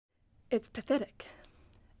It's pathetic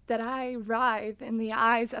that I writhe in the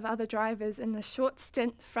eyes of other drivers in the short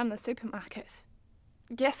stint from the supermarket.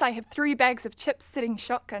 Yes, I have 3 bags of chips sitting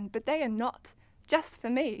shotgun, but they are not just for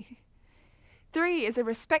me. 3 is a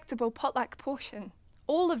respectable potluck portion,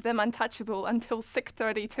 all of them untouchable until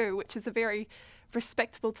 6:32, which is a very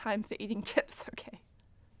respectable time for eating chips, okay?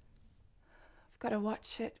 I've got to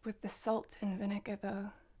watch it with the salt and vinegar,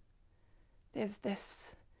 though. There's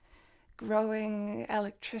this growing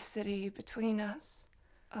electricity between us.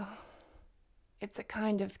 Oh, it's a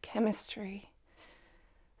kind of chemistry.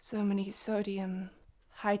 So many sodium,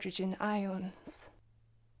 hydrogen ions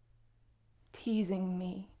teasing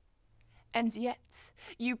me. And yet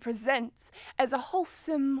you present as a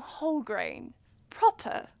wholesome whole grain,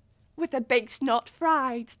 proper, with a baked not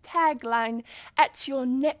fried tagline at your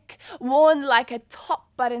neck, worn like a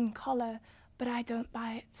top button collar, but I don't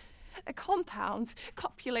buy it. A compound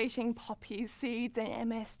copulating poppy seeds and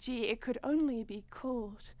MSG, it could only be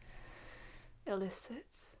called illicit.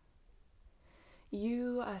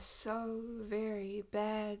 You are so very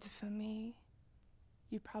bad for me.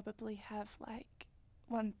 You probably have like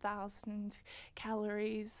 1,000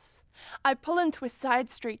 calories. I pull into a side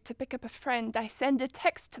street to pick up a friend. I send a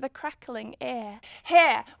text to the crackling air.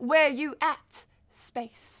 Hair, where you at?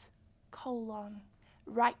 Space, colon,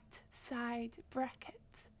 right side bracket.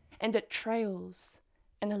 And it trails,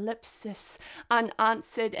 an ellipsis,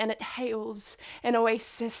 unanswered, and it hails, an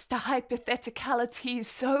oasis to hypotheticalities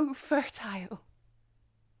so fertile.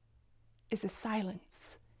 Is a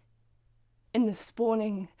silence in the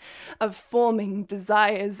spawning of forming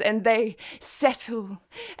desires, and they settle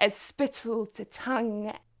as spittle to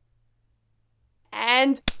tongue,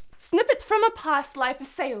 and snippets from a past life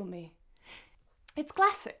assail me. It's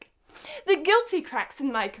classic. The guilty cracks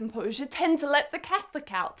in my composure tend to let the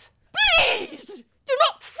Catholic out. Please, do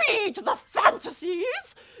not feed the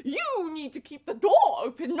fantasies. You need to keep the door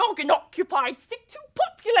open, noggin occupied, stick to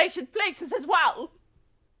populated places as well.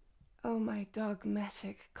 Oh, my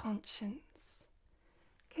dogmatic conscience.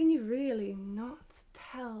 Can you really not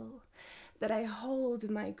tell that I hold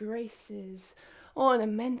my graces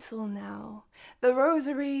ornamental now, the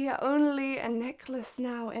rosary only a necklace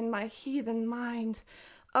now in my heathen mind?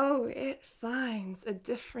 Oh, it finds a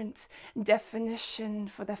different definition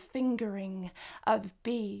for the fingering of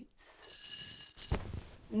beads.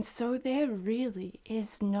 And so there really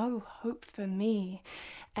is no hope for me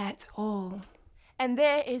at all. And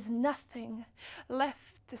there is nothing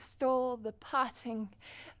left to stall the parting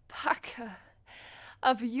pucker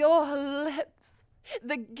of your lips,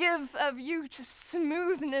 the give of you to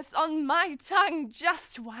smoothness on my tongue,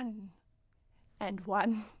 just one, and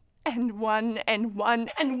one, and one, and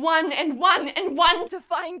one, and one, and one, and one, to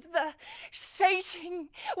find the sating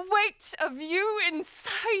weight of you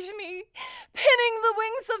inside me, pinning the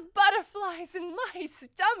wings of butterflies in my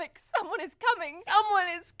stomach. Someone is coming. Someone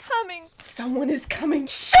is coming. Someone is coming.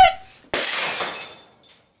 Shit!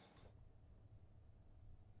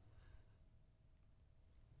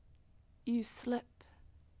 You slip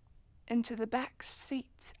into the back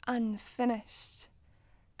seat unfinished,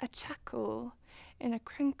 a chuckle in a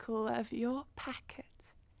crinkle of your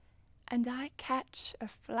packet, and I catch a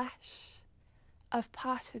flash of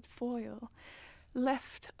parted foil,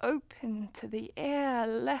 left open to the air,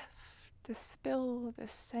 left to spill the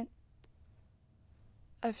scent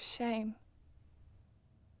of shame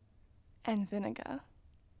and vinegar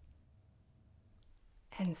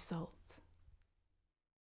and salt.